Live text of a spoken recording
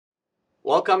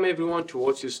Welcome everyone to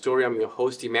What's Your Story. I'm your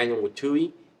host Emmanuel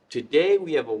Mutui. Today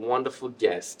we have a wonderful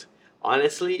guest.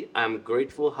 Honestly, I'm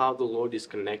grateful how the Lord is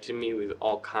connecting me with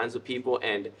all kinds of people,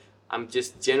 and I'm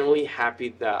just genuinely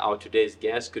happy that our today's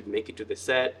guest could make it to the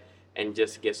set and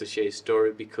just gets to share his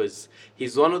story because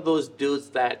he's one of those dudes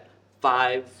that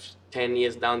 5, 10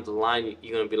 years down the line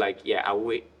you're gonna be like, yeah,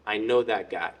 I know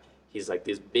that guy. He's like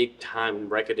this big time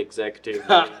record executive,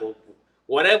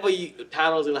 whatever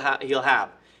titles he'll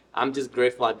have. I'm just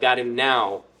grateful I got him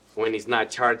now when he's not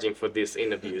charging for these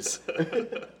interviews.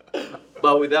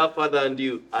 But without further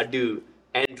ado,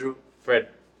 Andrew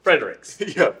Fredericks.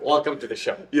 Yeah. Welcome to the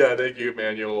show. Yeah, thank you,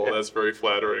 Emmanuel. That's very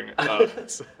flattering.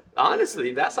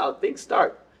 Honestly, that's how things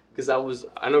start. Because I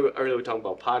know earlier we were talking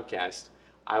about podcasts.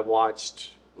 I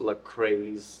watched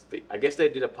Lecrae's, I guess they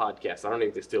did a podcast. I don't know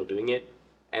if they're still doing it.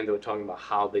 And they were talking about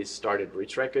how they started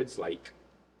Rich Records like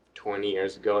 20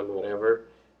 years ago and whatever.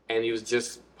 And it was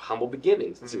just humble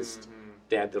beginnings. Just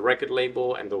they had the record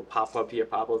label and they'll pop up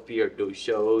here, do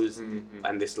shows,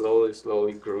 and they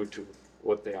slowly grew to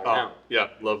what they are now. Yeah,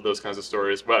 love those kinds of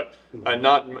stories. But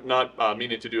not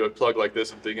meaning to do a plug like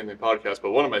this at the beginning of the podcast, but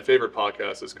one of my favorite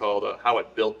podcasts is called How I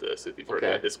Built This, if you've heard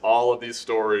it. It's all of these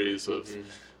stories of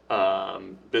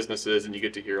businesses, and you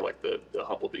get to hear like the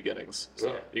humble beginnings.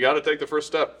 So you got to take the first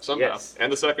step somehow,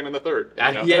 and the second and the third.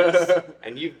 Yes,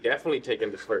 and you've definitely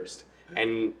taken the first.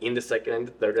 And in the second and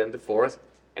the third and the fourth,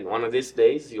 and one of these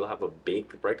days you'll have a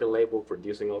big record label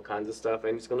producing all kinds of stuff,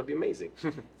 and it's gonna be amazing.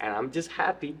 And I'm just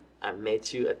happy I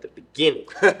met you at the beginning.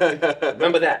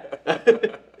 Remember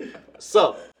that.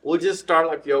 So we'll just start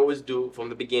like we always do from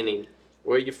the beginning.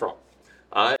 Where are you from?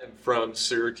 I am from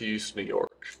Syracuse, New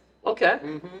York. Okay.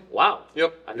 Wow.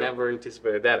 Yep. I never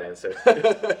anticipated that answer.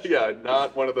 Yeah,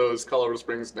 not one of those Colorado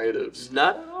Springs natives.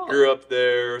 Not at all. Grew up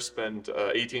there, spent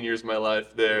 18 years of my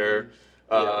life there,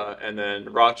 and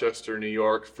then Rochester, New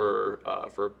York for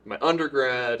my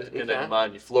undergrad, and then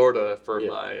Miami, Florida for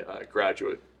my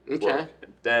graduate work,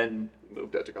 and then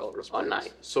moved out to Colorado Springs. Oh, nice.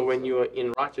 So when you were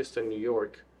in Rochester, New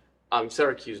York,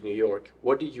 Syracuse, New York,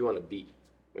 what did you want to be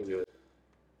when you were?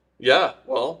 Yeah,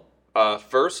 well,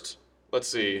 first, let's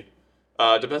see.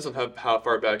 Depends on how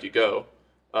far back you go.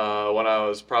 When I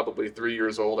was probably 3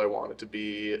 years old, I wanted to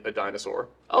be a dinosaur.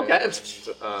 Okay.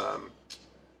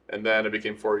 And then I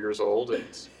became 4 years old and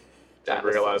I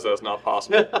realized that was not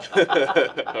possible.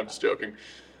 I'm just joking.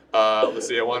 Let's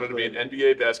see. I wanted to be an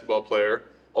NBA basketball player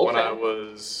when I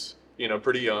was,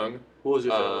 pretty young. Who was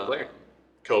your favorite player?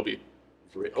 Kobe.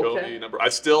 Okay. I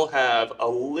still have a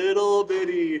little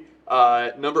bitty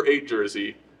number 8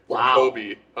 jersey. Wow.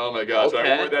 Kobe. Oh my gosh.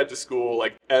 I wore that to school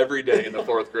like every day in the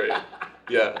 4th grade.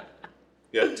 Yeah.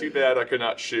 Yeah. Too bad I could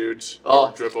not shoot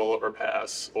or dribble or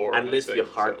pass or at least anything,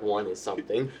 your heart wanted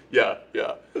something. Yeah.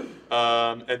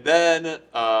 And then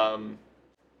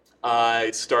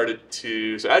I started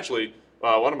to. So actually,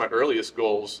 one of my earliest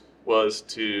goals was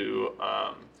to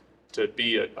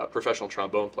be a professional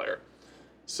trombone player.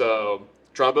 So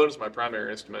trombone is my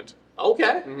primary instrument.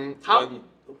 Okay.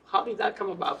 How did that come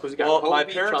about? Because you got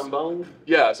Kobe, trombone?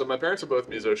 Yeah, so my parents are both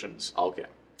musicians. Okay.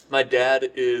 My dad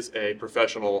is a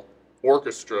professional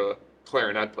orchestra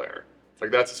clarinet player.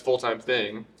 Like, that's his full-time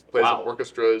thing. Plays in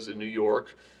orchestras in New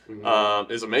York.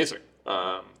 Is amazing.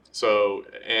 I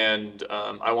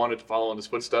wanted to follow in his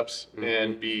footsteps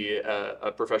and be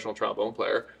a professional trombone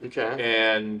player. Okay.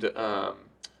 And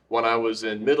when I was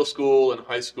in middle school and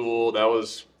high school, that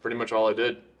was pretty much all I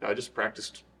did. I just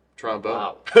practiced trombone.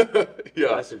 Wow.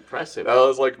 Yeah. That's impressive. That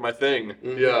was like my thing.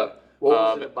 Yeah. What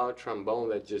was it about trombone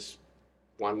that just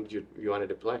you wanted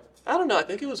to play? I don't know. I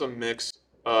think it was a mix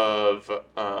of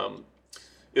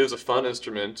it was a fun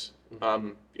instrument.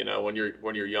 When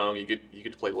you're young, you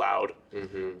get to play loud.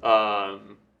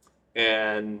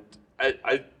 And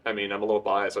I mean, I'm a little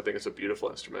biased. I think it's a beautiful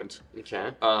instrument.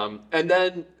 Okay. And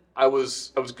then I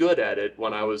was good at it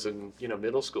when I was in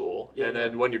middle school. And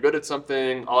then when you're good at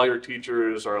something, all your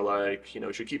teachers are like,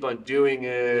 you should keep on doing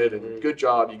it, and good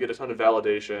job. You get a ton of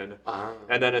validation.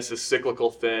 And then it's this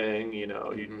cyclical thing,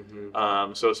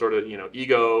 so sort of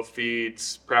ego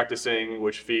feeds practicing,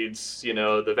 which feeds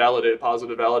the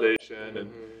positive validation.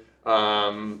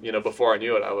 And before I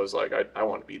knew it, I was like, I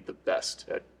want to be the best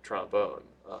at trombone.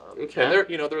 And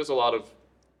there was a lot of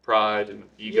pride and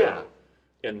ego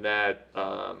in that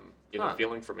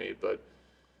feeling for me. But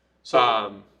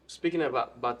speaking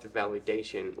about the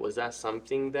validation, was that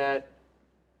something that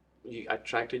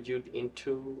attracted you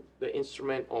into the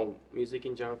instrument or music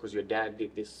in general? Because your dad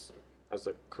did this as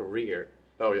a career.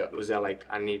 Oh yeah. Was that like,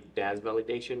 I need dad's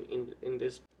validation in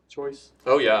this choice?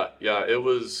 Oh yeah. It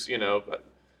was it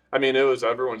was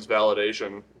everyone's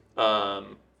validation.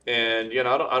 And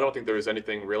I don't think there was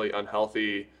anything really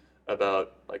unhealthy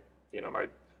about, like,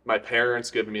 my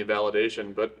parents giving me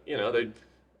validation, but they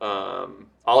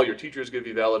all your teachers give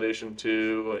you validation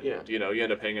too, and Yeah. you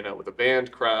end up hanging out with a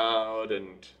band crowd,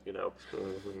 and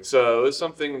Mm-hmm. so it was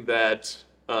something that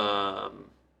that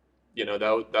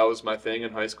was my thing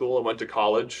in high school. I went to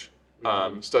college,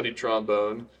 studied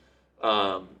trombone,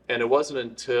 and it wasn't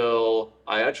until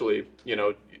I actually,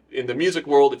 in the music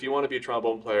world, if you want to be a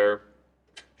trombone player,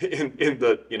 in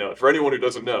the, for anyone who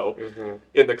doesn't know, Mm-hmm.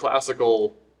 in the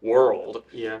classical world,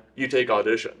 Yeah. you take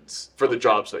auditions for the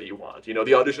jobs that you want. The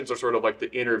auditions are sort of like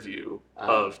the interview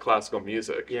of classical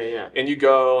music. Yeah, yeah. And you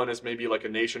go, and it's maybe like a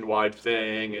nationwide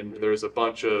thing, and Mm-hmm. there's a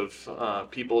bunch of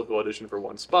people who audition for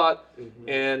one spot, Mm-hmm.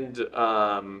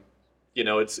 and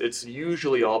it's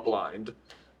usually all blind.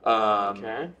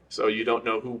 Okay. So you don't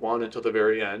know who won until the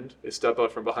very end. They step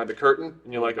out from behind the curtain,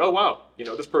 and you're like, oh wow,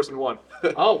 this person won.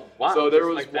 Oh, wow. So there Just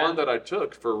was like one that I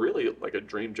took for really like a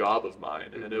dream job of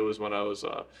mine, and it was when I was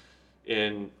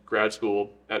in grad school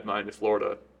at Miami,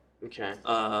 Florida. Okay.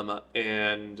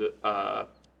 And I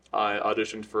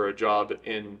auditioned for a job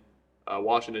in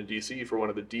Washington, D.C. for one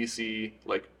of the D.C.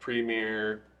 like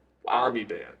premier army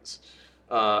bands,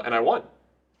 and I won.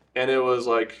 And it was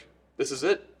like, this is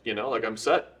it, like I'm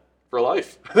set for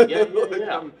life. Yeah, Like,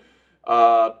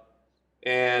 yeah.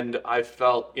 and I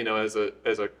felt, as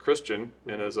a Christian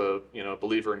and as a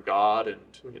believer in God, and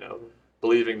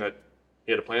believing that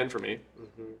He had a plan for me,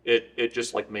 Mm-hmm. it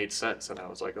just like made sense, and I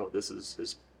was like, oh, this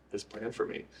is His plan for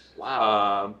me.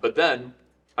 Wow. But then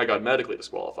I got medically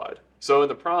disqualified. So in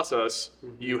the process,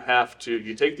 you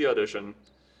take the audition,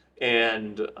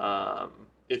 and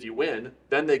if you win,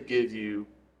 then they give you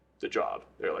the job.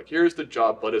 They're like, here's the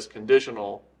job, but it's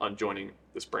conditional on joining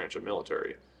this branch of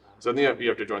military. So then you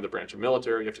have to join the branch of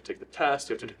military, you have to take the test,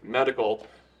 you have to take medical,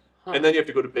 and then you have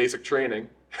to go to basic training,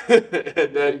 and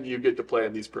then you get to play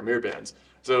in these premier bands.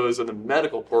 So it was in the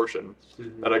medical portion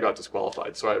that I got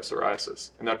disqualified. So I have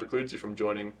psoriasis, and that precludes you from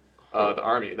joining the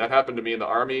Army. That happened to me in the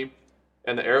Army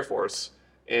and the Air Force,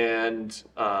 and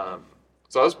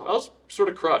so I was sort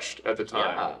of crushed at the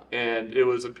time, and it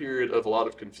was a period of a lot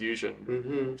of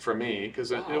confusion for me,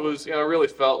 because it was, I really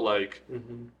felt like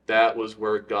that was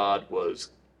where God was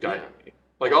guiding me.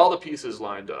 Like all the pieces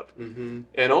lined up,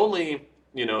 and only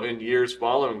in years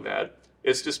following that,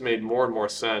 it's just made more and more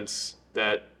sense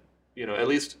that at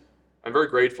least I'm very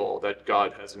grateful that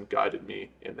God hasn't guided me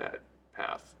in that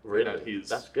path. Really? That He's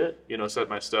That's good. set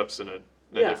my steps in a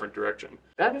different direction.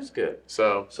 That is good.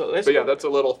 So let's but yeah, go. that's a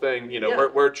little thing,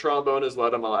 where trombone is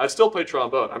led in my life. I still play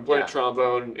trombone. I'm playing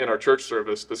trombone in our church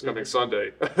service this coming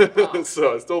Sunday. Wow.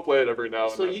 So I still play it every now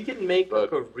and So then. you can make a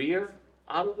career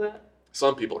out of that?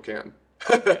 Some people can.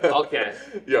 Okay.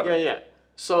 Yeah. Yeah.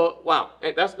 So, wow,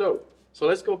 that's dope. So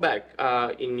let's go back.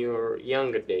 In your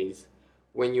younger days,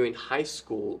 when you're in high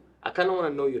school, I kind of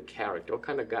want to know your character. What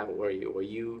kind of guy were you? Were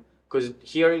you, because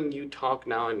hearing you talk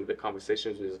now and the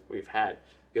conversations we've had,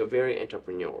 you're very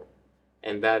entrepreneurial.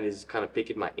 And that is kind of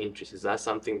piquing my interest. Is that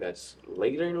something that's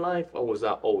later in life, or was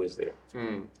that always there?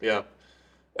 Yeah.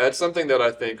 That's something that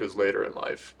I think was later in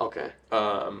life. Okay.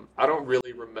 I don't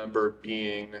really remember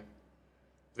being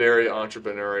very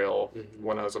entrepreneurial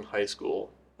when I was in high school.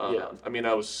 I mean,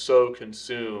 I was so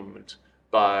consumed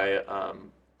by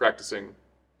practicing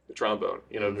the trombone,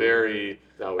 very,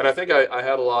 and I think I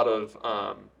had a lot of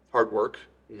hard work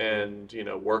and,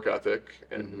 work ethic,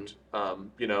 and, I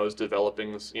was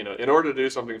developing this, in order to do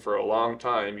something for a long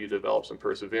time, you develop some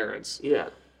perseverance. Yeah.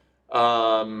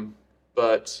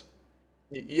 But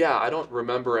yeah, I don't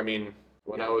remember. I mean,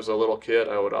 when I was a little kid,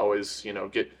 I would always,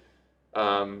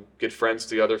 get friends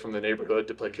together from the neighborhood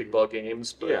to play kickball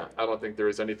games, but I don't think there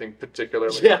was anything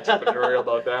particularly entrepreneurial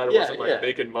about that. It wasn't like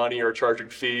making money or charging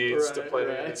fees to play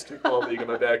this kickball league in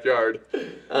my backyard.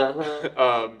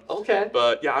 Okay.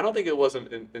 But yeah, I don't think it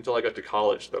wasn't until I got to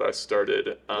college that I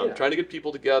started trying to get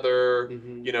people together,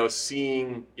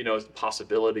 seeing,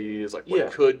 possibilities, like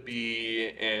what could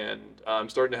be, and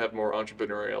starting to have more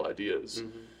entrepreneurial ideas.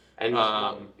 And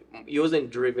it wasn't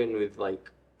driven with like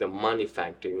the money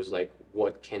factor. It was like,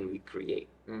 what can we create?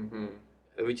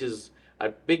 Which is a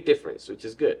big difference, which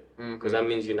is good, because that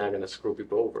means you're not going to screw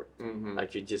people over.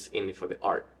 Like you're just in it for the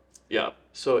art. Yeah.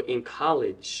 So in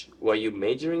college, were you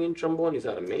majoring in trombone? Is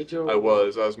that a major? I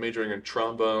was majoring in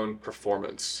trombone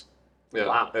performance. Yeah.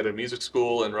 Wow. At a music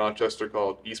school in Rochester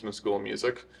called Eastman School of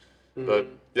Music. But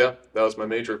yeah, that was my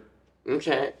major.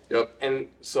 Okay. Yep. And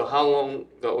so how long,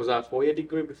 was that a 4-year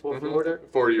degree before Florida?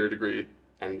 4-year degree.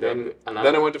 And then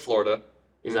Then I went to Florida.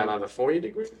 Is that another 4-year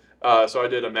degree? So I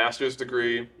did a master's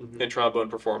degree in trombone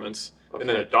performance, and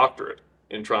then a doctorate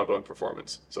in trombone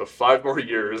performance. So 5 more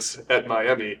years at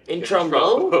Miami in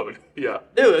trombone. Yeah.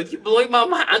 Dude, you're blowing my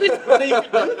mind. I didn't know you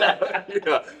could do that.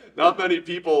 Yeah. Not many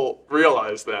people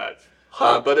realize that.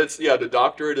 But it's, the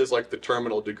doctorate is like the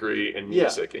terminal degree in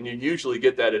music. And you usually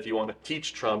get that if you want to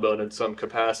teach trombone in some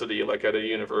capacity, like at a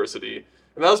university.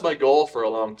 And that was my goal for a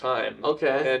long time.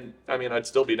 Okay. And I mean, I'd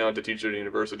still be down to teach at a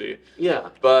university. Yeah.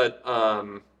 But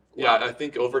I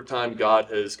think over time God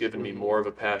has given me more of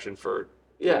a passion for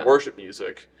worship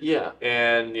music. Yeah.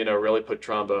 And, really put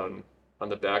trombone on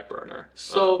the back burner.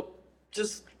 So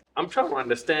I'm trying to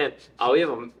understand. We have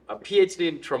a PhD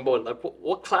in trombone. Like,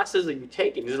 what classes are you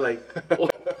taking? It's like,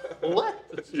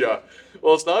 what? Yeah.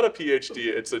 Well, it's not a PhD.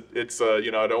 It's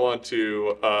I don't want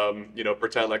to,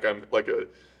 pretend like I'm like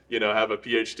have a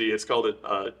PhD. It's called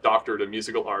a doctorate in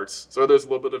musical arts. So there's a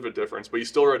little bit of a difference, but you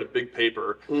still write a big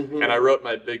paper. Mm-hmm. And I wrote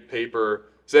my big paper.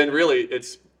 So then really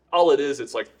it's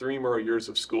like 3 more years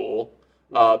of school,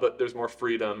 but there's more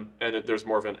freedom and there's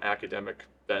more of an academic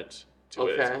bent to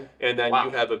it. And then you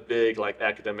have a big like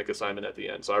academic assignment at the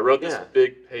end. So I wrote this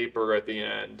big paper at the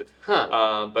end,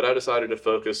 but I decided to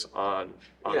focus on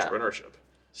entrepreneurship.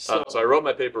 So I wrote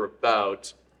my paper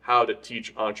about how to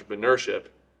teach entrepreneurship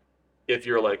if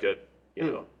you're like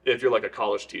a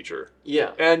college teacher.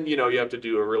 Yeah. And you have to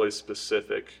do a really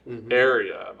specific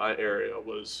area. My area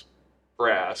was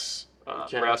brass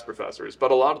professors,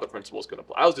 but a lot of the principles can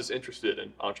apply. I was just interested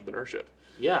in entrepreneurship.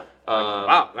 Yeah.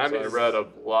 Wow. I read a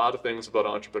lot of things about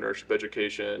entrepreneurship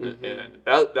education, and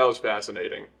that was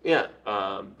fascinating. Yeah.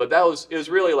 But it was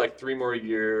really like 3 more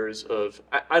years and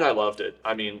I loved it.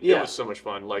 I mean, it was so much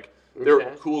fun. Like there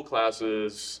were cool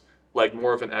classes, like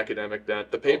more of an academic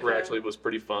bent. The paper actually was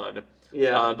pretty fun.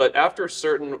 Yeah. But after a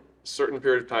certain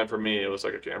period of time for me, it was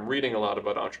like, okay, I'm reading a lot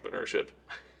about entrepreneurship.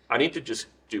 I need to just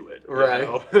do it. Right.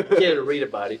 You can't read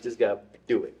about it, you just gotta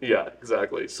do it. Yeah,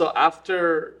 exactly. So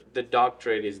after the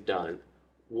doctorate is done,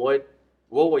 what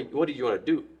did you want to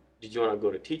do? Did you want to go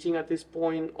to teaching at this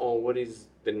point, or what is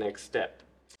the next step?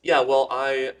 Yeah, well,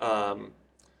 I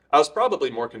was probably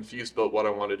more confused about what I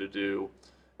wanted to do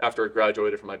after I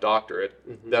graduated from my doctorate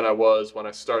than I was when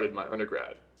I started my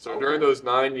undergrad. So during those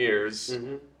 9 years,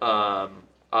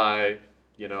 I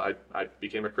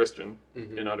became a Christian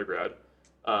in undergrad.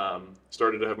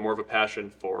 Started to have more of a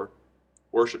passion for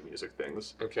worship music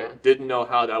things. Okay. Didn't know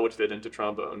how that would fit into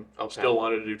trombone. Still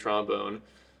wanted to do trombone.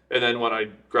 And then when I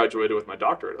graduated with my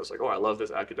doctorate, I was like, oh, I love this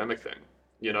academic thing.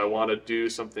 I want to do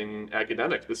something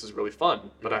academic. This is really fun.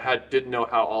 But I didn't know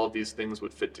how all of these things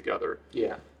would fit together.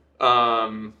 Yeah.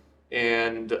 And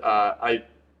I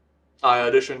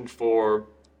auditioned for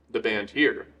the band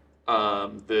here.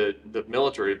 The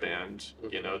military band,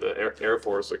 the Air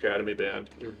Force Academy band,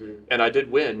 and I did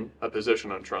win a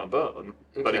position on trombone,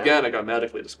 but again, I got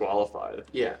medically disqualified.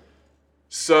 Yeah.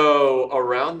 So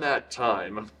around that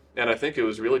time, and I think it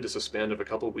was really just a span of a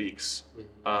couple weeks,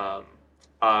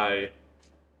 I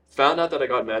found out that I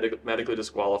got medically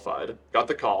disqualified, got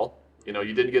the call,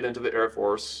 you didn't get into the Air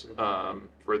Force,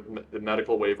 for the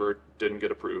medical waiver didn't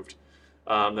get approved.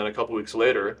 Then a couple weeks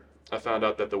later, I found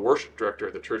out that the worship director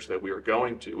at the church that we were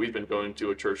going to, we've been going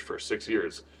to a church for 6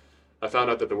 years. I found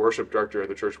out that the worship director at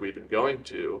the church we'd been going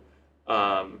to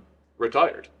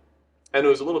retired. And it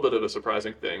was a little bit of a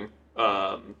surprising thing.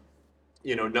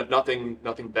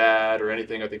 Nothing bad or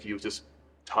anything. I think he was just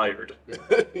tired.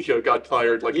 Got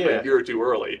tired like a year or two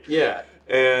early. Yeah.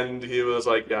 And he was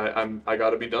like, yeah, I got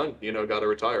to be done. Got to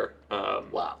retire.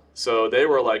 Wow. So they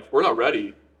were like, we're not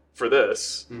ready for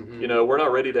this. We're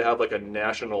not ready to have like a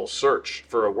national search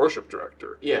for a worship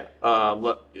director. Yeah.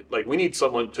 Like we need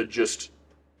someone to just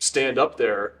stand up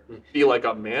there, be like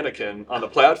a mannequin on the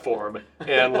platform,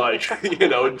 and like,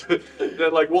 then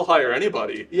like we'll hire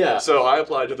anybody. Yeah. So I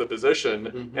applied to the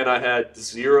position, and I had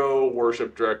 0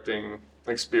 worship directing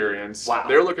experience. Wow.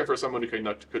 They're looking for someone who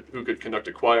could conduct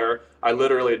a choir. I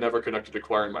literally had never conducted a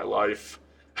choir in my life.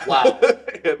 Wow.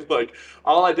 And like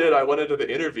all I went into the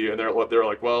interview and they're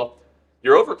like, well,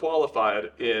 you're overqualified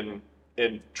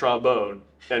in trombone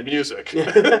and music.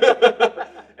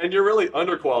 And you're really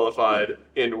underqualified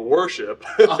in worship.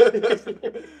 But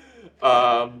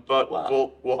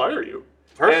wow. we'll hire you.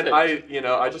 Perfect. And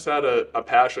I just had a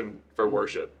passion for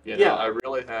worship. I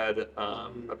really had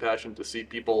a passion to see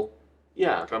people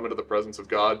come into the presence of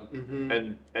God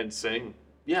and sing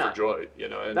for joy.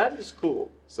 And that is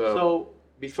cool. So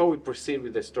before we proceed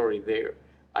with the story there,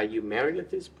 are you married at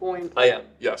this point? I am,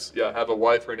 yes. Yeah, I have a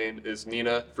wife. Her name is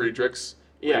Nina Friedrichs.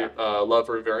 Yeah. We love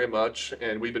her very much,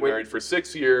 and we've been married for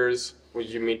 6 years. Would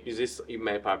you meet, you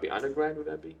met probably undergrad, would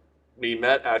that be? We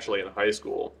met actually in high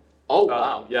school. Oh,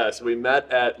 wow. Yeah, so we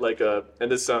met at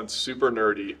and this sounds super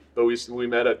nerdy, but we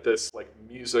met at this like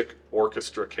music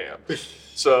orchestra camp.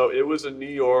 So it was in New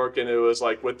York, and it was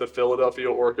like with the Philadelphia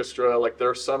Orchestra, like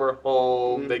their summer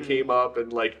home. They came up,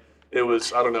 and like it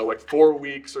was, I don't know, like 4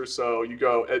 weeks or so. You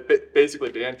go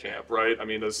basically band camp, right? I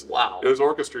mean, it was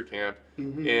orchestra camp,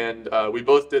 and we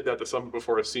both did that the summer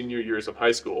before our senior years of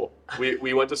high school.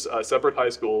 We went to separate high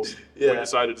schools. We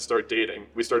decided to start dating.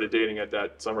 We started dating at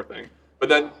that summer thing, but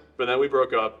then we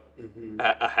broke up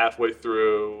halfway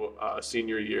through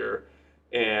senior year,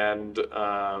 and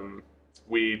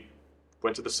we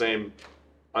went to the same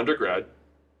undergrad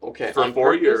for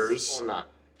 4 years. Or not?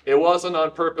 It wasn't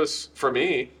on purpose for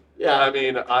me. Yeah. I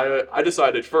mean, I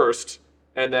decided first,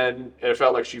 and then it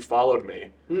felt like she followed me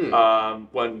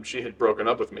when she had broken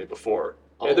up with me before.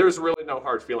 Oh. And there's really no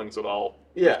hard feelings at all.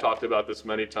 Yeah. We've talked about this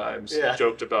many times,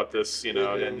 joked about this, and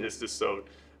it's just so...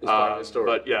 It's part of the story.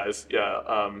 But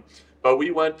but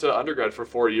we went to undergrad for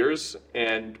 4 years,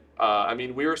 and I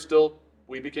mean,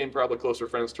 we became probably closer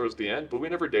friends towards the end, but we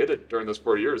never dated during those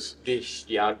 4 years. Did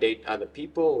y'all date other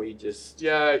people, or you just...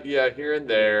 Yeah, here and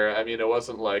there. I mean, it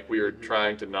wasn't like we were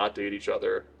trying to not date each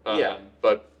other.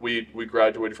 But we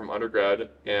graduated from undergrad,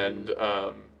 and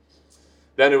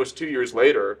then it was 2 years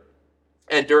later,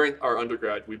 and during our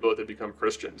undergrad, we both had become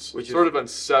Christians, which sort of on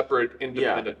separate,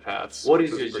 independent paths. What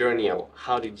is your journey? Cool.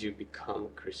 How did you become a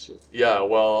Christian? Yeah,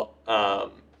 well,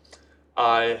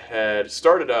 I had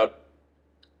started out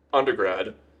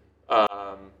undergrad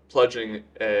pledging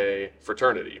a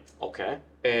fraternity. Okay.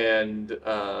 And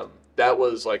that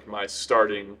was like my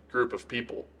starting group of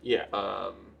people. Yeah.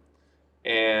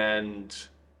 And,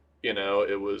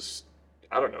 it was,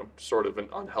 I don't know, sort of an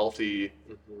unhealthy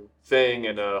thing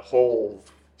and a whole,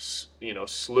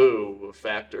 slew of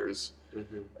factors.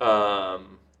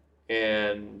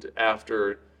 And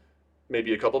after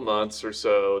maybe a couple months or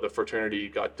so, the fraternity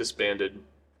got disbanded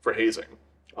for hazing.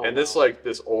 Oh, and this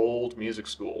old music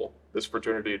school, this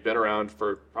fraternity had been around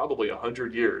for probably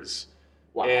 100 years.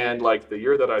 Wow. And like the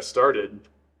year that I started,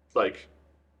 like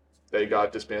they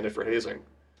got disbanded for hazing.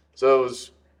 So it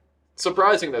was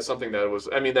surprising that something that was,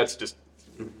 I mean, that's just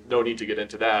no need to get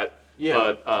into that.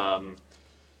 Yeah. But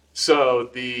so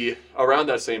around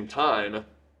that same time,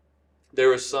 there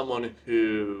was someone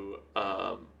who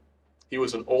he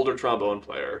was an older trombone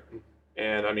player.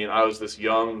 And I mean, I was this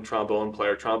young trombone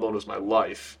player. Trombone was my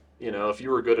life. If you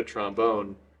were good at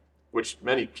trombone, which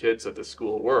many kids at this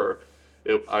school were,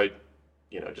 I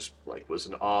just like was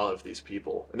in awe of these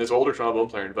people. And this older trombone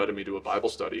player invited me to a Bible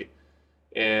study,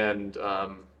 and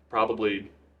probably,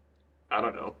 I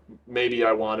don't know, maybe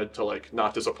I wanted to like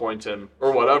not disappoint him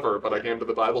or whatever, but I came to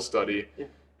the Bible study,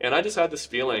 and I just had this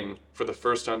feeling for the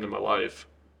first time in my life,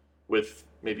 with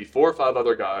maybe 4 or 5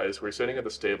 other guys. We were sitting at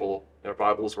this table, our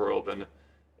Bibles were open,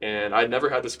 and I'd never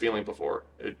had this feeling before.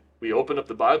 We opened up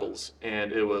the Bibles,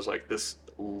 and it was like this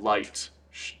light,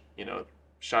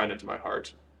 shine into my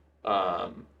heart.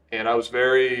 And I was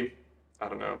very, I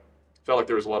don't know, felt like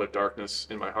there was a lot of darkness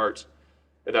in my heart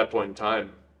at that point in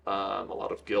time. A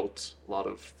lot of guilt, a lot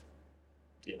of,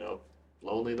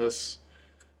 loneliness.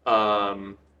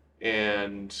 And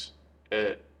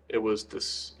it was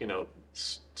this,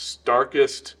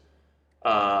 starkest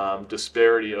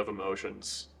disparity of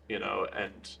emotions, and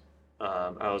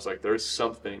I was like, there's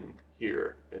something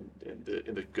here in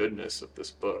the goodness of this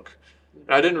book.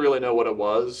 And I didn't really know what it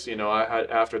was. I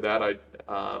had, after that,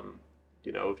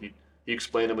 he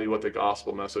explained to me what the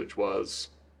gospel message was.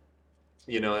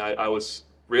 I was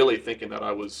really thinking that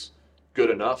I was good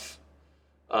enough.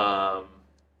 The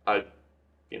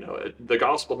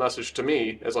gospel message to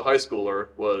me as a high schooler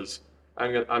was,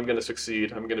 I'm gonna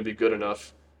succeed. I'm gonna be good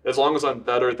enough. As long as I'm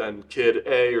better than kid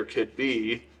A or kid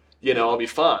B, I'll be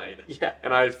fine. Yeah.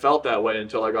 And I felt that way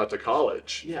until I got to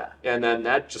college. Yeah. And then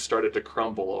that just started to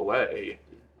crumble away.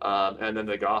 And then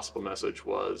the gospel message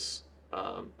was,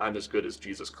 I'm as good as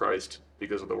Jesus Christ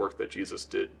because of the work that Jesus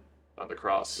did on the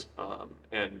cross.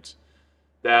 And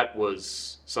that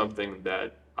was something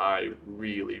that I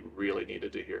really, really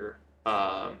needed to hear.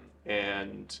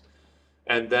 And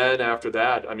then after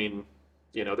that, I mean,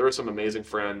 there were some amazing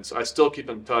friends. I still keep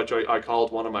in touch. I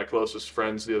called one of my closest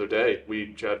friends the other day.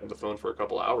 We chatted on the phone for a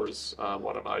couple hours.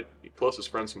 One of my closest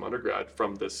friends from undergrad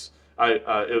from this,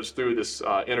 it was through this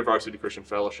InterVarsity Christian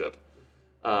Fellowship.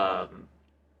 So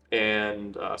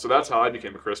that's how I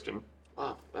became a Christian.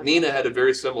 Wow. Nina had a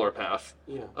very similar path.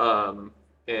 Yeah.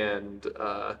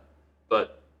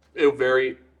 But it was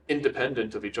very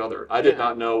independent of each other. I did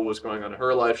not know what was going on in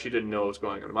her life. She didn't know what was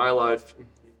going on in my life.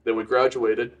 Then we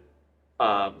graduated.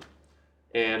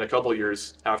 And a couple of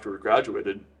years after we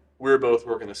graduated, we were both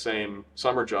working the same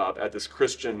summer job at this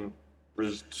Christian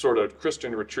sort of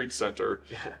Christian retreat center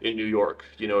in New York.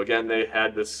 Again, they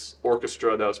had this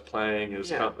orchestra that was playing,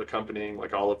 is accompanying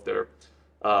like all of their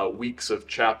weeks of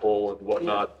chapel and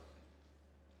whatnot.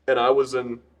 And I was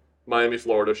in Miami,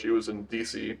 Florida. She was in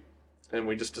DC, and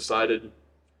we just decided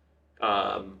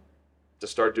to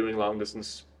start doing long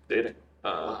distance dating.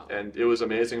 And it was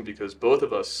amazing because both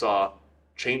of us saw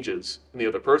changes in the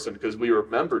other person, because we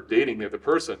remembered dating the other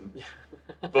person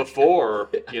before,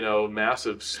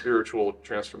 massive spiritual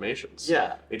transformations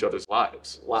in each other's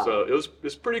lives. Wow. So it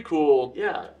was pretty cool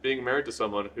being married to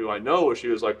someone who I know what she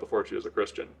was like before she was a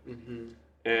Christian.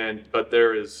 But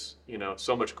there is,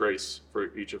 so much grace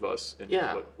for each of us in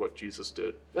what Jesus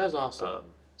did. That's awesome.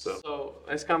 So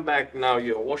let's come back now.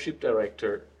 You're a worship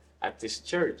director at this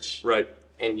church. Right.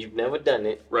 And you've never done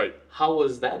it. Right. How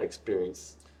was that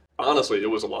experience? Honestly, it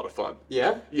was a lot of fun.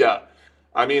 Yeah? Yeah.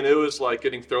 I mean, it was like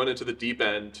getting thrown into the deep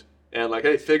end and like,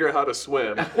 hey, figure out how to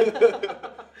swim.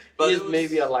 But it was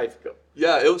maybe a life goal.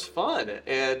 Yeah, it was fun.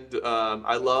 And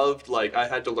I loved, like, I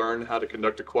had to learn how to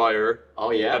conduct a choir.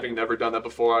 Oh, yeah? Having never done that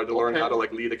before. I had to learn how to,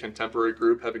 like, lead a contemporary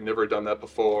group, having never done that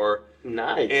before.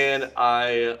 Nice. And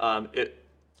I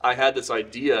had this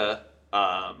idea,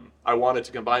 I wanted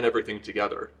to combine everything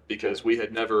together because we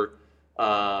had never,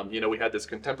 we had this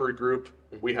contemporary group,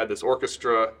 we had this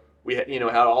orchestra, we had,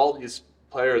 had all these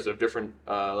players of different,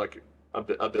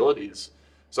 abilities.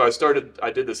 So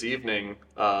I did this evening,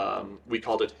 we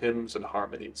called it Hymns and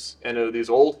Harmonies. And it were these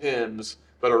old hymns,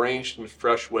 but arranged in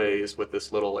fresh ways with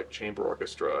this little like chamber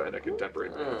orchestra and a contemporary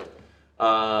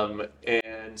band.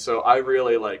 And so I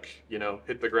really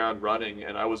hit the ground running,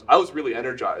 and I was really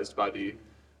energized by the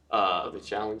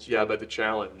challenge. Yeah, by the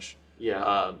challenge.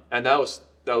 Yeah. And that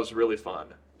was really fun.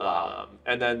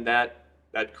 And then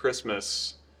that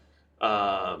Christmas,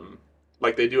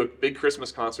 they do a big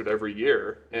Christmas concert every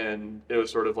year, and it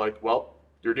was sort of like, well,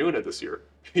 you're doing it this year.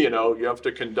 You have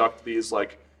to conduct these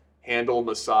like Handel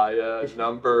Messiah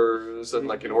numbers and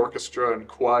like an orchestra and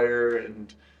choir,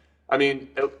 and I mean,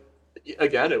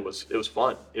 it was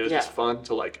fun. It was just fun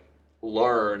to like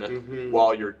learn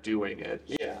while you're doing it.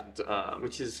 Yeah, and,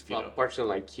 which is for a person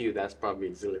like you, that's probably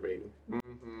exhilarating.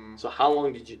 So how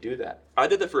long did you do that? I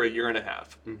did that for 1.5 years,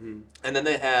 and then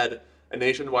they had a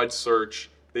nationwide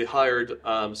search. They hired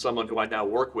someone who I now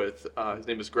work with. His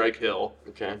name is Greg Hill.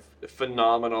 Okay. A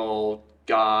phenomenal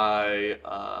guy.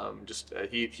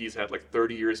 He's had like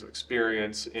 30 years of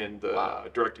experience in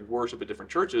directing worship at different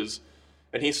churches,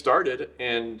 and he started,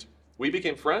 and we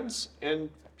became friends, and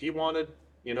he wanted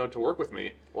to work with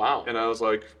me. Wow. And I was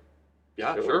like,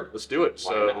 yeah, sure, let's do it.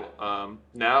 Why So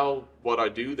now what I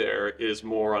do there is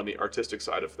more on the artistic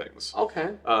side of things.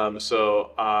 Okay.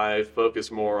 So I focus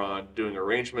more on doing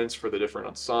arrangements for the different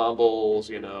ensembles,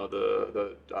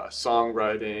 the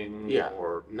songwriting. Yeah.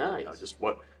 Or nice.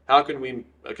 How can we,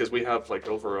 because we have like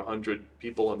over 100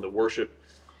 people in the worship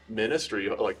ministry,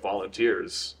 like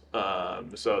volunteers.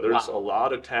 So there's a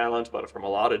lot of talent, but from a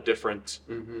lot of different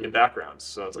backgrounds.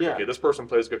 So it's like, okay, this person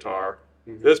plays guitar,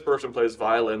 this person plays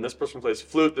violin, this person plays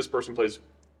flute, this person plays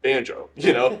banjo.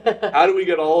 How do we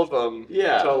get all of them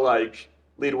to like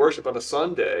lead worship on a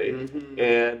Sunday?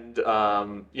 And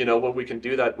when we can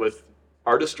do that with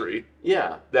artistry,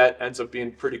 that ends up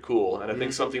being pretty cool. And I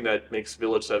think something that makes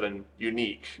Village 7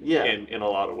 unique in a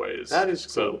lot of ways. That is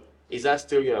cool. So, is that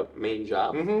still your main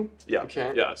job? Yeah.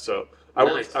 Okay. Yeah. So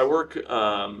Nice. I work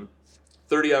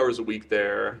 30 hours a week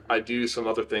there. I do some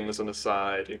other things on the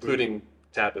side, including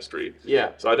Tapestry.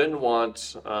 Yeah. So I didn't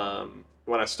want,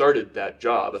 when I started that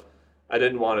job, I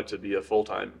didn't want it to be a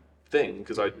full-time thing,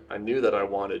 because I knew that I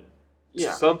wanted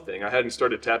something. I hadn't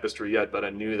started Tapestry yet, but I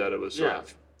knew that it was sort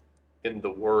of in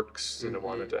the works, and I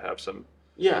wanted to have some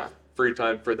free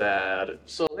time for that.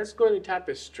 So let's go into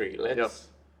Tapestry.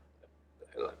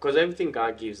 Because everything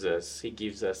God gives us, He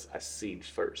gives us a seed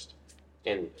first.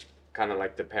 And kind of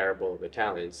like the parable of the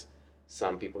talents,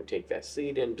 some people take that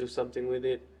seed and do something with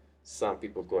it. Some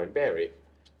people go and bury it.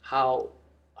 How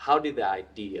did the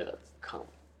idea come?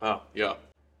 Oh, yeah.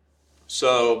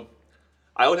 So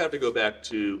I would have to go back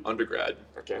to undergrad.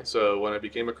 Okay. So when I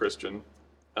became a Christian,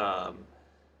 I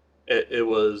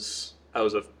was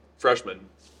a freshman,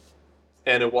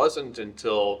 and it wasn't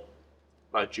until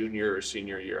my junior or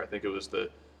senior year, I think it was the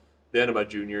end of my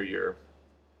junior year,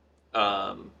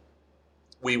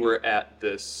 we were at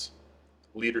this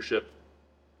leadership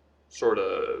sort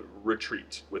of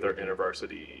retreat with our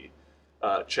InterVarsity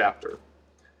chapter.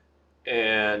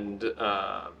 And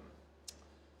I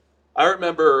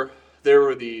remember there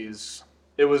were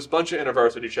it was a bunch of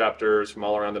InterVarsity chapters from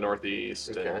all around the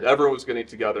Northeast, and everyone was getting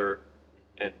together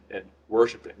and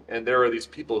worshiping. And there were these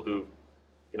people who,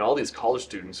 all these college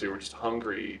students who were just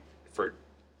hungry for,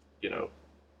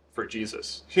 for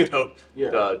Jesus,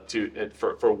 Yeah.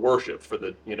 for worship, for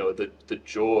the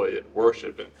joy and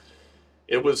worship, and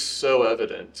it was so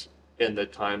evident in the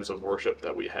times of worship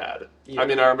that we had. Yeah. I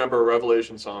mean, I remember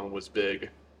Revelation Song was big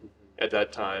at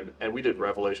that time, and we did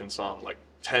Revelation Song like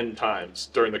 10 times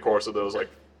during the course of those like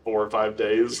 4 or 5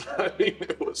 days. I mean,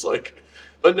 it was like,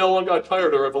 but no one got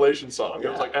tired of Revelation Song. It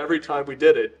was like every time we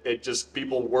did it, it just,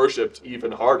 people worshipped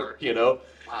even harder,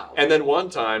 Wow. And then one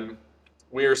time,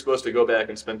 we were supposed to go back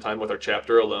and spend time with our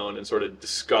chapter alone and sort of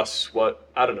discuss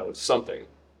something.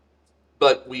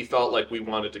 But we felt like we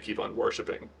wanted to keep on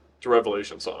worshiping to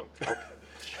Revelation Song.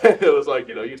 It was like,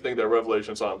 you'd think that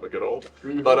Revelation Song would get old.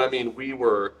 Mhm. But I mean,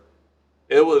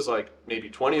 it was like maybe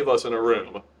 20 of us in a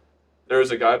room. There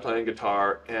was a guy playing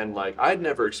guitar, and like, I'd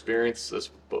never experienced this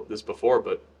before,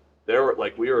 but there were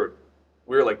like, we were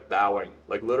like bowing,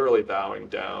 like literally bowing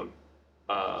down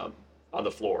on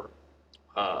the floor.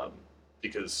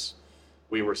 Because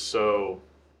we were so,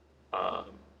 I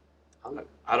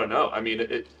don't know. I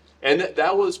mean, and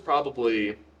that was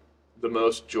probably the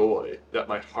most joy that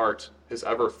my heart has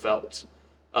ever felt,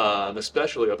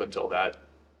 especially up until that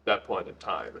point in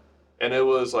time. And it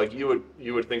was like you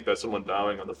would think that someone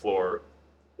bowing on the floor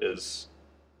is,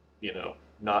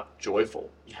 not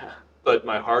joyful. Yeah. But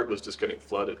my heart was just getting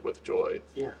flooded with joy.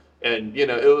 Yeah. And,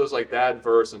 it was like that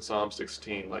verse in Psalm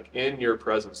 16, like, in your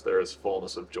presence there is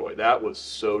fullness of joy. That was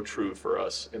so true for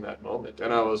us in that moment.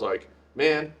 And I was like,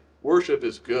 man, worship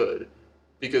is good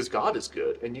because God is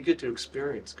good, and you get to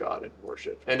experience God in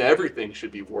worship. And everything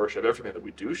should be worship. Everything that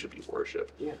we do should be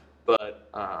worship. Yeah. But,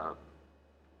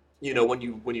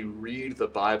 when you read the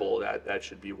Bible, that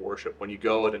should be worship. When you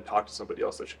go out and talk to somebody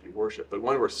else, that should be worship. But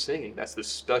when we're singing, that's this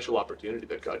special opportunity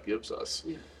that God gives us.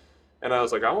 Yeah. And I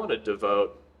was like, I want to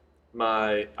devote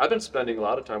I've been spending a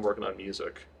lot of time working on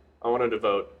music. I want to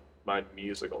devote my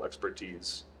musical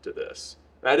expertise to this.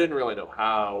 And I didn't really know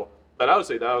how, but I would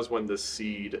say that was when the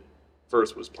seed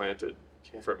first was planted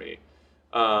for me.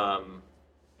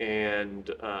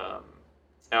 And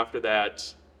after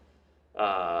that,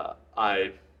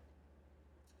 I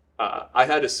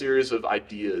had a series of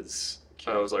ideas.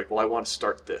 I was like, well, I want to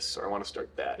start this, or I want to start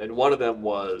that. And one of them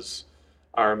was,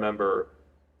 I remember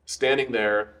standing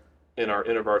there in our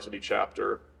InterVarsity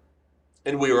chapter,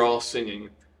 and we were all singing,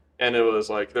 and it was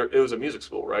like, it was a music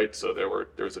school, right? So there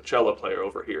was a cello player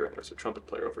over here, and there's a trumpet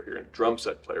player over here, and a drum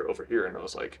set player over here, and I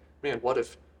was like, man, what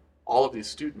if all of these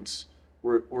students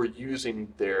were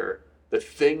using the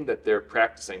thing that they're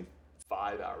practicing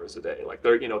 5 hours a day? Like,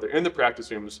 they're in the practice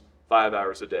rooms 5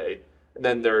 hours a day, and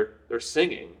then they're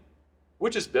singing,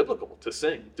 which is biblical to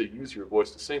sing, to use your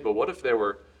voice to sing. But what if they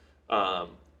were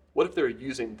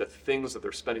using the things that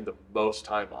they're spending the most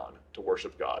time on to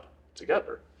worship God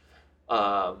together?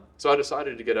 So I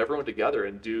decided to get everyone together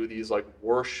and do these like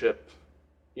worship.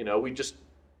 We just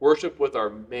worship with our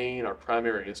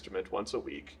primary instrument once a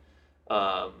week,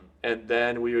 and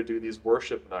then we would do these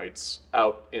worship nights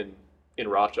out in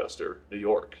Rochester, New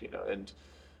York. And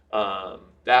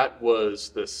that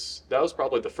was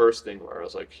probably the first thing where I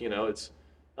was like, it's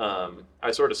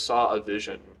I sort of saw a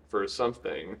vision for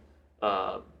something.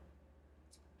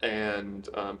 And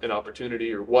an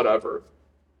opportunity or whatever,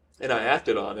 and I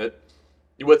acted on it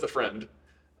with a friend,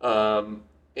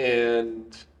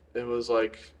 and it was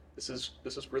like, this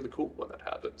is really cool when that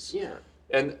happens. Yeah.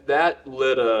 And that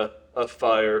lit a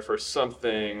fire for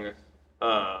something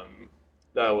that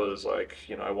was like,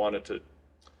 I want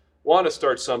to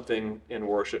start something in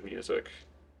worship music,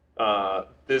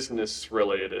 business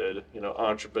related,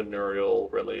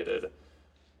 entrepreneurial related.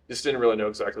 Just didn't really know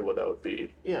exactly what that would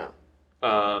be. Yeah.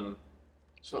 And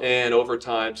over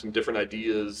time, some different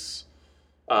ideas.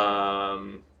 I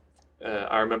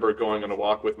remember going on a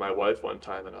walk with my wife one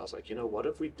time, and I was like, what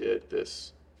if we did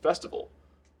this festival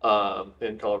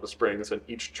in Colorado Springs, and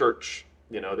each church,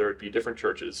 there would be different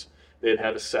churches. They'd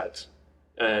have a set,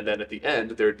 and then at the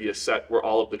end, there would be a set where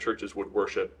all of the churches would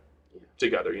worship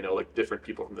together, like different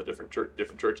people from the different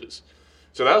churches.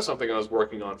 So that was something I was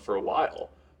working on for a while,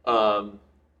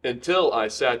 until I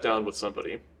sat down with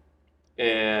somebody.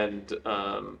 And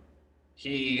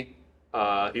he's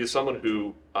someone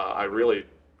who I really,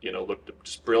 looked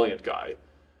just brilliant guy.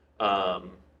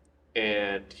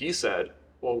 And he said,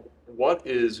 well, what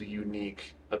is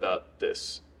unique about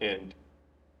this? And,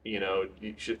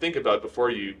 you should think about the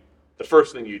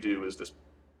first thing you do is this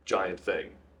giant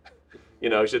thing.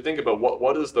 You should think about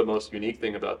what is the most unique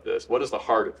thing about this? What is the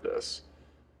heart of this?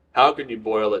 How can you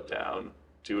boil it down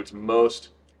to its most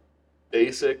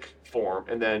basic form,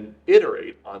 and then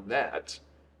iterate on that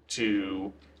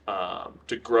to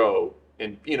grow?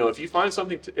 And if you find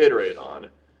something to iterate on,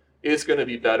 it's going to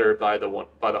be better by the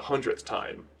 100th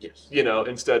time. Yes.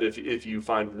 Instead, if you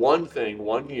find one thing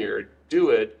 1 year, do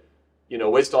it,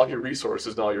 waste all your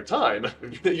resources and all your time,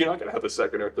 you're not going to have a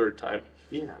second or third time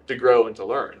to grow and to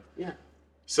learn. Yeah.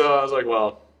 So I was like,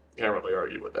 well, can't really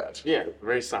argue with that. Yeah,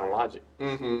 very sound logic.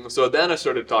 So then I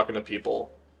started talking to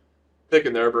people,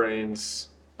 picking their brains,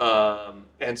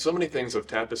 and so many things of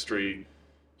Tapestry,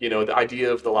 the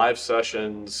idea of the live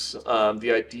sessions,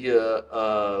 the idea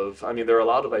of, there are a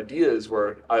lot of ideas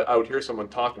where I would hear someone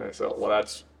talking and I say, well,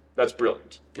 that's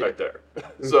brilliant right there.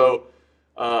 So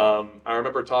I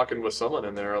remember talking with someone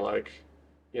and they're like,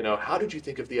 how did you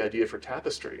think of the idea for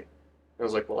Tapestry? And I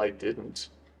was like, well, I didn't.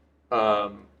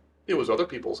 It was other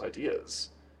people's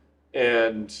ideas.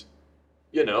 And,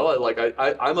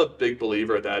 I'm a big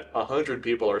believer that 100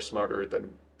 people are smarter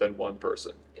than one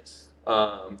person. Yes.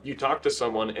 You talk to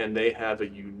someone and they have a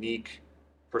unique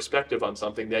perspective on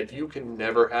something that you can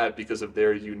never have because of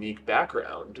their unique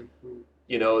background.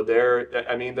 Their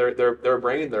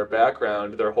brain, their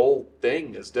background, their whole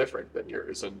thing is different than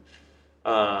yours. And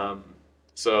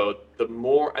so the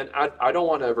more, and I don't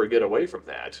want to ever get away from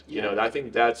that. I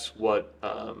think that's what,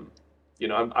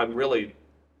 I'm really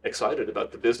excited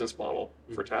about the business model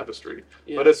for Tapestry.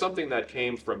 Yeah. But it's something that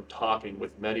came from talking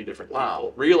with many different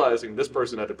people, realizing this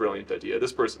person had a brilliant idea,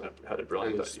 this person had a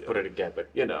brilliant idea. Put it together.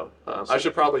 I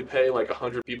should probably pay like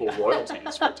 100 people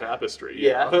royalties for Tapestry.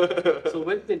 Yeah. So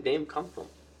where did the name come from?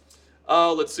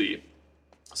 Let's see.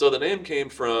 So the name came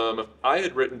from, I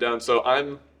had written down, so I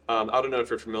don't know if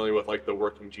you're familiar with like the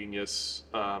Working Genius.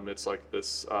 It's like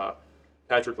this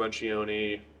Patrick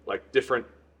Lencioni, like different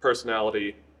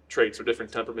personality traits or different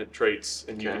temperament traits,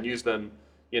 and you can use them.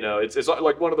 It's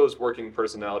like one of those working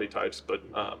personality types. But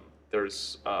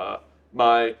there's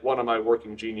one of my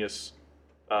Working Genius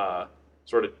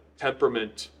sort of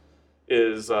temperament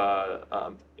is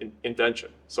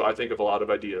invention. So I think of a lot of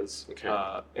ideas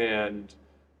and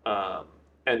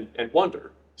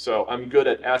wonder. So I'm good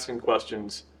at asking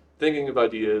questions, thinking of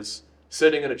ideas,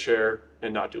 sitting in a chair,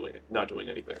 and not doing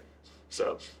anything.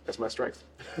 So that's my strength.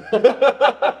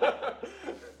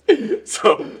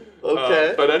 So,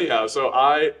 but anyhow, so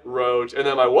I wrote, and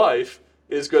then my wife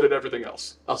is good at everything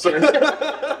else. Okay.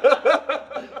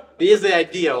 Here's the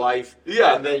idea, wife.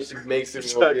 Yeah. And then she makes it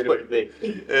more beautiful thing.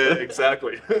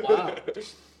 Exactly. Wow.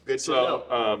 Good to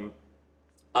know.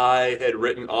 I had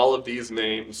written all of these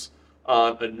names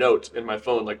on a note in my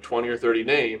phone, like 20 or 30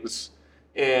 names.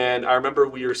 And I remember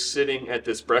we were sitting at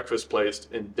this breakfast place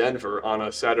in Denver on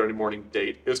a Saturday morning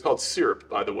date. It was called Syrup,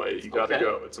 by the way. You got to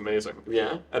go. It's amazing.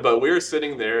 Yeah. But we were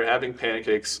sitting there having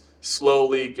pancakes,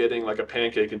 slowly getting like a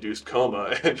pancake-induced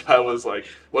coma. And I was like,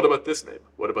 what about this name?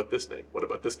 What about this name? What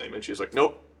about this name? And she was like,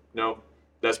 nope, no,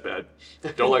 that's bad.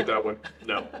 Don't like that one.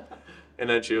 No. And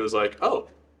then she was like, oh,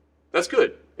 that's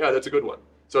good. Yeah, that's a good one.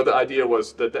 So the idea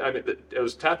was that, it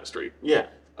was Tapestry. Yeah.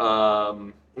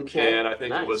 Okay. And I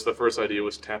think it was the first idea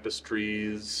was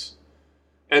Tapestries,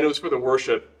 and it was for the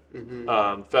worship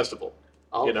festival.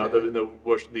 Okay.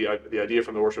 The idea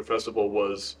from the worship festival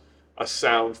was a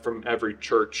sound from every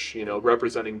church,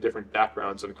 representing different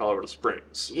backgrounds in Colorado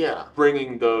Springs. Yeah.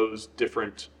 Bringing those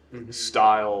different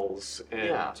styles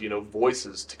and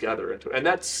voices together and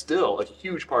that's still a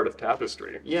huge part of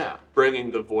Tapestry. Yeah. Bringing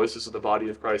the voices of the body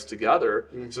of Christ together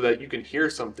so that you can hear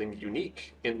something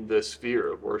unique in the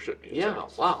sphere of worship music. Yeah.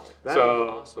 Wow. That's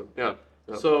awesome. Yeah.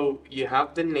 So you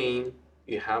have the name,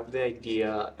 you have the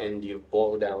idea, and you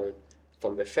boil down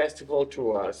from the festival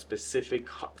to a specific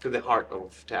to the heart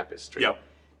of Tapestry. Yeah.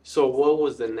 So what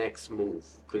was the next move?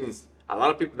 Because a lot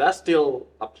of people, that's still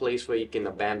a place where you can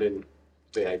abandon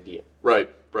the idea. Right.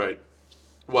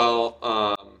 Well,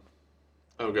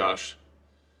 oh gosh.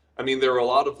 There were a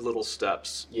lot of little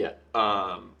steps. Yeah.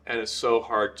 And it's so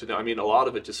hard to know. A lot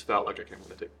of it just felt like, okay, I'm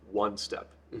going to take one step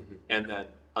and then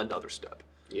another step.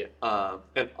 Yeah.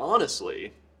 And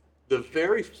honestly, the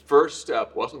very first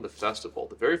step wasn't the festival.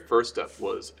 The very first step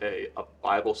was a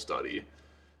Bible study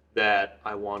that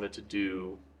I wanted to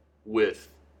do with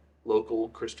local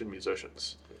Christian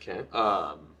musicians. Okay.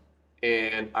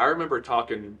 And I remember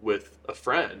talking with a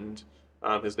friend,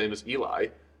 his name is Eli,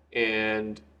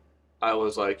 and I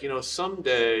was like,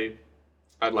 someday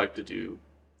I'd like to do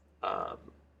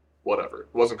whatever. It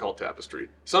wasn't called Tapestry.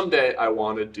 Someday I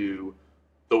want to do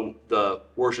the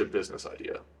worship business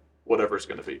idea, whatever it's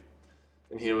going to be.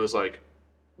 And he was like,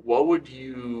 what would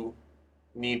you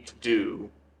need to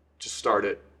do to start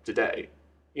it today?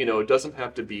 It doesn't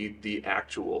have to be the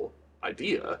actual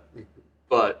idea,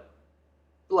 but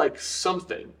like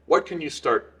something. What can you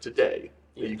start today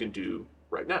that you can do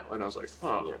right now? And I was like,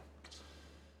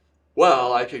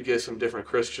 well, I could get some different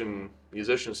Christian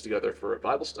musicians together for a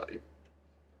Bible study.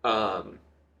 Um,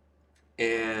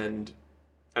 and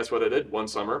that's what I did one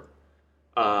summer.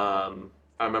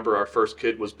 I remember our first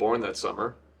kid was born that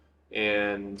summer,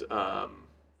 and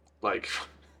like,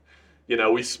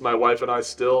 my wife and I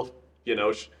still,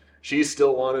 she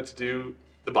still wanted to do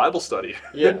the Bible study.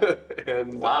 Yeah.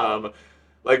 And Wow.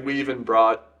 like we even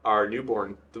brought our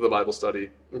newborn to the Bible study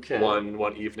Okay.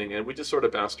 one evening, and we just sort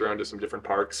of bounced around to some different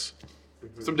parks.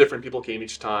 Mhm. Some different people came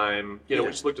each time. We Yeah.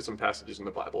 just looked at some passages in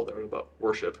the Bible that were about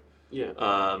worship. Yeah.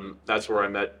 That's where I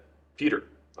met Peter,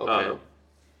 Okay.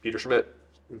 Peter Schmidt,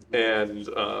 Mhm.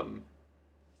 and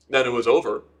then it was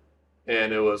over,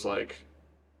 and it was like,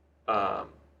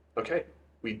 okay,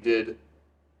 we did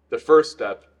the first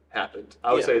step happened.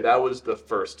 I would Yeah. say that was the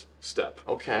first step.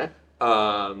 Okay.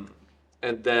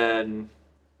 And then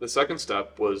the second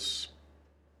step was,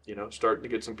 starting to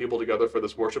get some people together for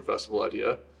this worship festival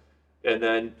idea, and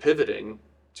then pivoting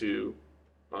to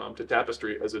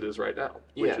Tapestry as it is right now,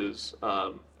 which Yeah. is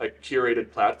a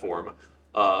curated platform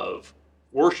of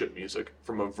worship music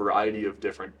from a variety of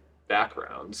different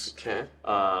backgrounds Okay.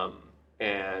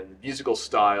 and musical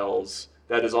styles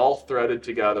that is all threaded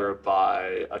together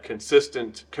by a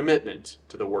consistent commitment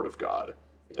to the Word of God.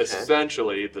 Okay.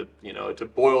 Essentially, to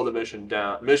boil the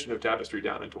mission of Tapestry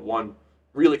down into one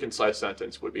really concise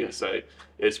sentence would be to say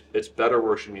it's better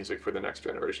worship music for the next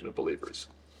generation of believers.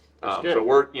 good.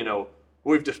 So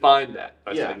we've defined that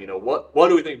by saying, what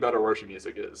do we think better worship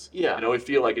music is? Yeah. We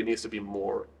feel like it needs to be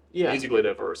more Yeah. musically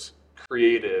diverse,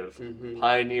 creative, Mhm.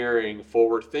 pioneering,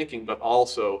 forward thinking, but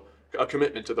also a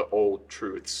commitment to the old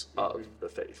truths of the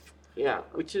faith. Yeah,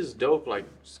 which is dope. Like,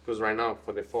 because right now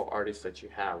for the four artists that you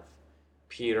have,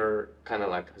 Peter kind of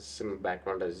like has similar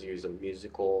background as you, is a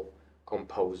musical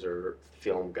composer,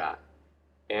 film guy.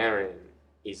 Aaron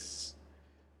is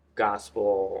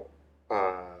gospel,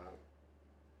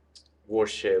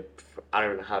 worship. I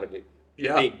don't know how to get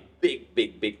Yeah.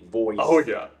 big voice. Oh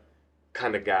yeah.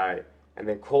 Kind of guy. And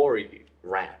then Corey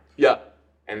rap. Yeah.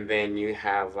 And then you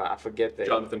have I forget the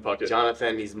Jonathan Puckett.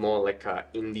 Jonathan is more like a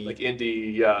indie Like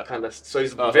indie, yeah. kind of. So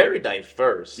he's Uh-huh. very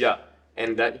diverse. Yeah.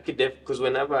 And that you could because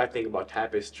whenever I think about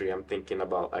Tapestry, I'm thinking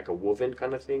about like a woven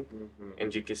kind of thing, Mhm.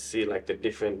 and you can see like the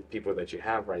different people that you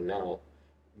have right now,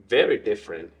 very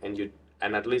different, and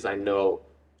at least I know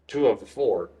two of the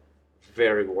four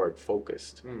very word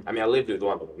focused. Mm. I mean, I lived with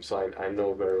one of them, so I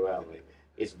know very well. Like,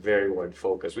 it's very word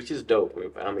focused, which is dope.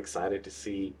 I'm excited to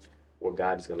see what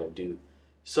God is gonna do.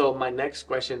 So my next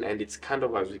question, and it's kind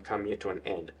of as we come here to an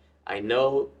end. I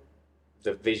know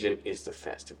the vision is the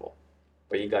festival,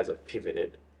 but you guys have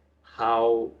pivoted.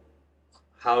 How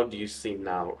do you see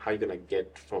now? How are you gonna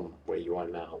get from where you are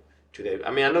now to there?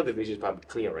 I mean, I know the vision is probably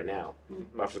clear right now,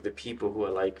 but for the people who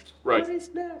are like, Right. what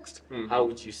is next? Mhm. How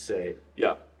would you say?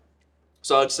 Yeah.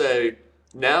 So I'd say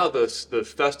now the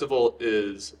festival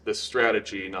is the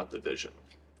strategy, not the vision.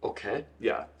 Okay.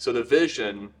 Yeah. So the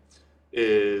vision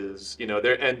is,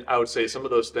 there, and I would say some of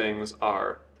those things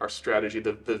are strategy.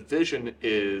 The vision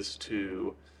is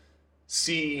to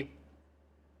see,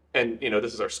 and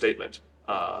this is our statement,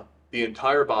 the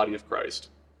entire body of Christ,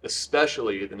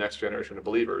 especially the next generation of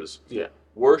believers, Yeah.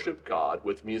 worship God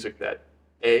with music that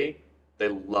A, they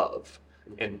love,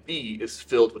 and B, is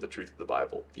filled with the truth of the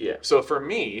Bible. Yeah. So for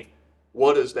me,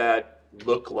 what does that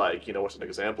look like? What's an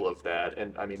example of that?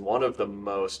 And I mean, one of the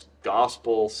most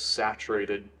gospel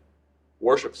saturated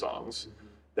worship songs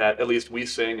that at least we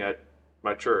sing at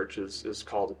my church is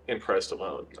called "In Christ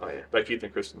Alone" Oh yeah. by Keith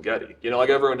and Kristen Getty. Like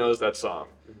everyone knows that song.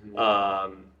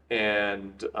 Mhm.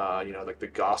 Like the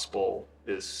gospel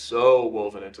is so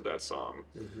woven into that song,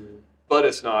 Mhm. but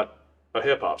it's not a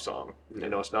hip hop song.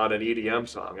 No. It's not an EDM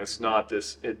song. It's not an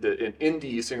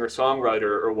indie singer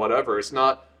songwriter or whatever. It's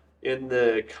not in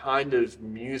the kind of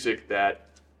music that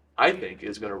I think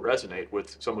is going to resonate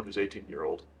with someone who's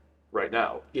 18-year-old right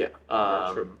now. Yeah.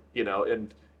 True.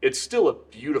 And it's still a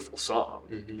beautiful song.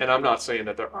 Mhm. And I'm not saying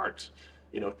that there aren't,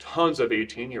 tons of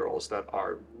 18-year-olds that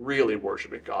are really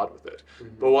worshiping God with it.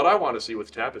 Mhm. But what I want to see with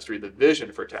Tapestry, the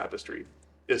vision for Tapestry,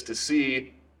 is to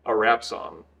see a rap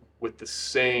song with the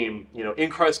same, in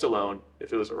Christ Alone,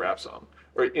 if it was a rap song,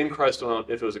 or in Christ Alone,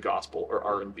 if it was a gospel or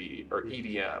R&B or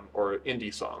EDM or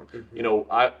indie song.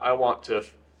 I want to,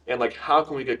 and like, how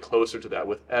can we get closer to that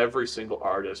with every single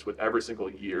artist, with every single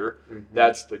year? Mhm.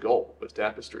 That's the goal with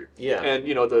Tapestry. Yeah. And,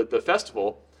 the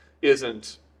festival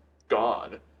isn't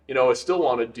gone. I still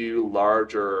want to do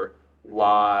larger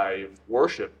live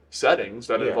worship settings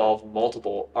that Yeah. involve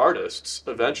multiple artists,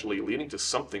 eventually leading to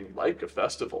something like a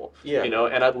festival. Yeah.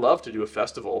 And I'd love to do a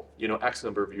festival, X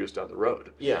number of years down the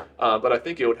road. Yeah. But I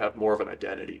think it would have more of an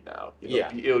identity now.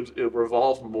 Yeah. It would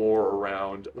revolve more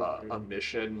around a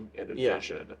mission and a Yeah.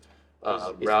 vision.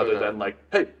 It's Rather gonna- than like,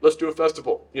 hey, let's do a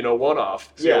festival, one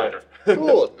off. See you Yeah. later.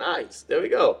 Cool. Nice. There we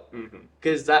go. Mm-hmm.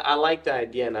 Because I like the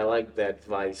idea and I like the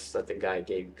advice that the guy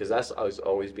gave because that's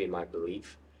always been my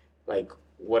belief. Like,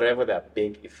 whatever that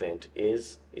big event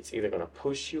is, it's either going to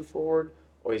push you forward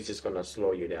or it's just going to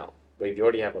slow you down. But if you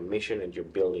already have a mission and you're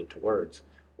building towards,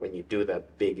 when you do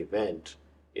that big event,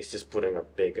 it's just putting a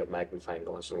bigger magnifying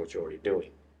glass on what you're already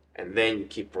doing. And then you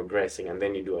keep progressing and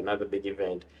then you do another big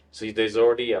event. So there's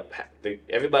already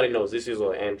everybody knows this is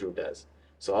what Andrew does.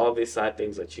 So all these side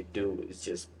things that you do is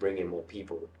just bringing more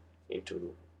people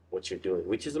into what you're doing,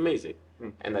 which is amazing.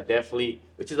 And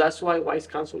that's why wise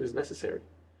counsel is necessary.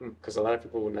 Because a lot of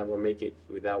people will never make it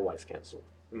without wise counsel.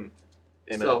 Amen.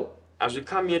 So as we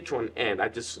come here to an end,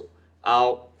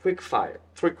 I'll three quick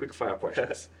fire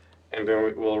questions, and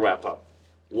then we'll wrap up.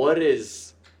 What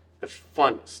is the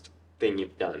funnest thing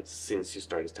you've done since you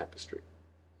started Tapestry?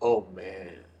 Oh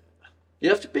man, You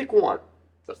have to pick one.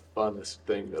 the funnest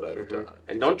thing that I've done.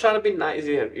 And don't try to be nice.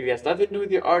 If it has nothing to do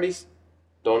with your artist,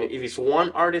 don't. If it's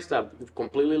one artist that you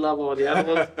completely love over the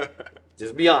other ones,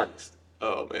 just be honest.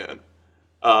 Oh man.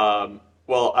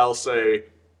 Well, I'll say,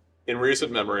 in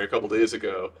recent memory, a couple days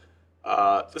ago,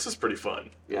 this is pretty fun.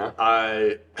 Yeah.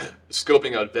 I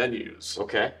scoping out venues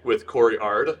Okay. with Corey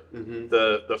Ard,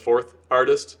 the fourth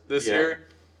artist this Yeah. year.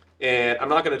 And I'm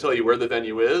not going to tell you where the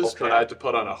venue is, Okay. but I had to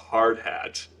put on a hard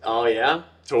hat Oh yeah.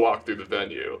 to walk through the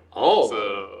venue. Oh.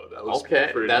 So that was Okay.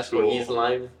 pretty That's cool. what he's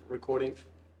live recording.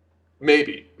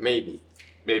 Maybe. Maybe.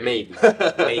 Maybe.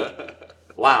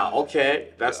 Wow.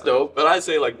 Okay. That's Yeah. dope. But I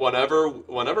say, like,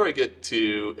 whenever I get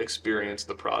to experience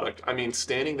the product, I mean,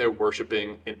 standing there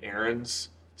worshiping in Aaron's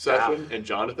session and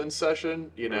Jonathan's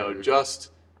session, just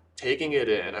taking it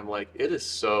in, I'm like, it is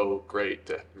so great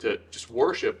to just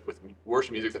worship with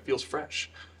worship music that feels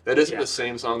fresh. That isn't the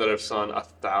same song that I've sung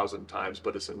 1,000 times,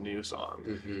 but it's a new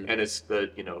song, and it's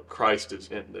the Christ is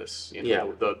in this.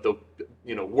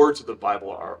 The words of the Bible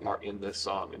are in this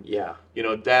song, and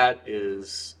that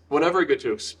is whenever I get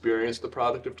to experience the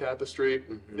product of Tapestry,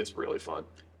 it's really fun.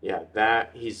 Yeah.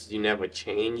 You never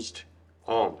changed.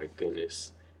 Oh my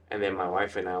goodness. And then my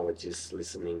wife and I were just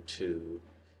listening to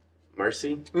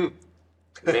Mercy.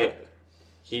 Man.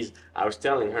 I was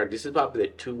telling her, this is probably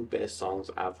the two best songs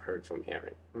I've heard from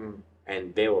Aaron.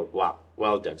 And they were, wow,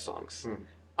 well done songs.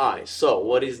 All right, so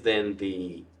what is then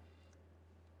the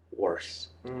worst?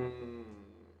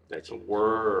 That's the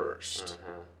worst.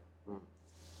 Uh-huh.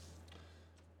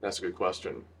 That's a good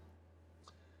question.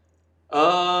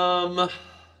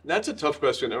 That's a tough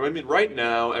question. I mean, right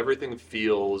now, everything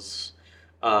feels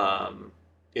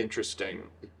interesting.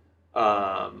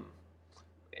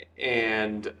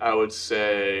 And I would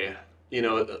say,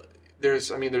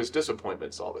 there's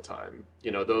disappointments all the time.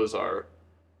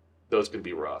 Those can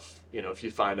be rough. If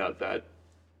you find out that,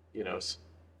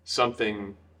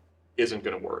 something isn't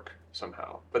going to work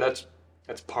somehow. But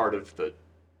that's part of the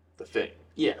thing.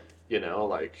 Yeah.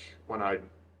 Like when I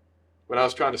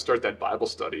was trying to start that Bible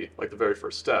study, like the very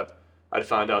first step, I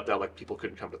found out that like people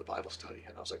couldn't come to the Bible study,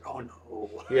 and I was like, oh no.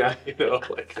 Yeah.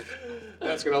 Like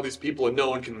asking all these people and no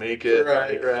one can make it.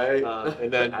 Right, right.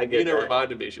 And then I get Nina that.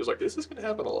 reminded me, she was like, this is going to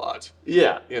happen a lot.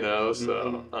 Yeah.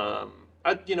 So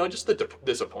just the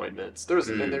disappointments. There's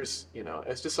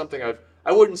it's just something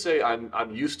I wouldn't say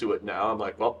I'm used to it now. I'm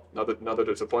like, well, another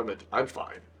disappointment. I'm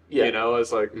fine. Yeah.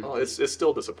 It's like, oh, it's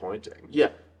still disappointing. Yeah.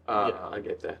 I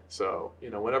get that. So,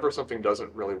 whenever something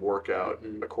doesn't really work out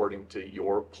according to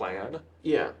your plan,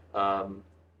 Yeah.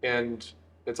 and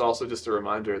it's also just a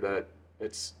reminder that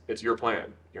it's your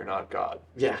plan. You're not God.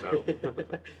 Yeah.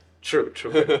 True.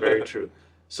 Very true.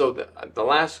 So the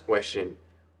last question,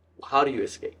 how do you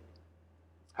escape?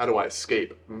 How do I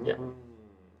escape? Yeah.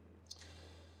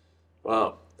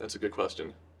 Wow, that's a good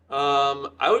question.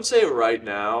 I would say right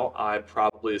now I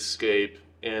probably escape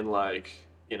in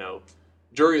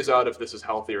jury is out if this is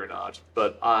healthy or not,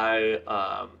 but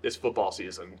it's football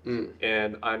season,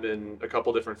 and I'm in a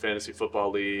couple different fantasy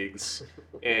football leagues,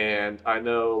 and I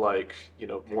know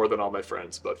more than all my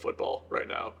friends about football right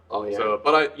now. Oh yeah. So,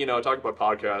 but I talk about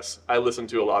podcasts. I listen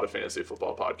to a lot of fantasy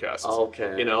football podcasts.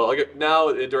 Okay.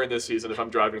 Now during this season, if I'm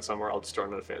driving somewhere, I'll just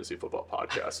turn on a fantasy football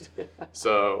podcast.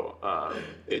 So,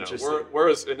 Interesting.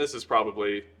 whereas, and this is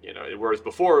probably, whereas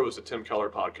before it was a Tim Keller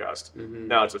podcast,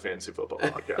 now it's a fantasy football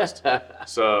podcast.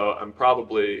 So I'm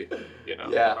probably,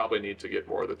 Yeah. probably need to get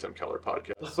more of the Tim Keller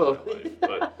podcast in Oh.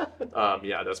 my life. But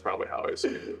yeah, that's probably how I see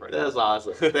it right That's now.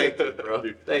 awesome. Thank you, bro.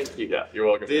 Thank you. Yeah, you're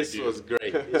welcome. This Thank you. was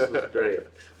great. This was great.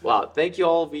 Wow. Thank you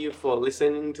all of you for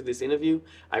listening to this interview.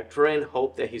 I pray and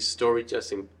hope that his story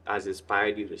just has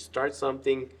inspired you to start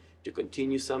something, to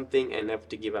continue something, and never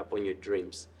to give up on your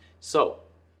dreams. So,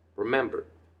 remember,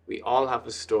 we all have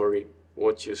a story.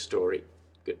 What's your story?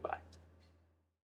 Goodbye.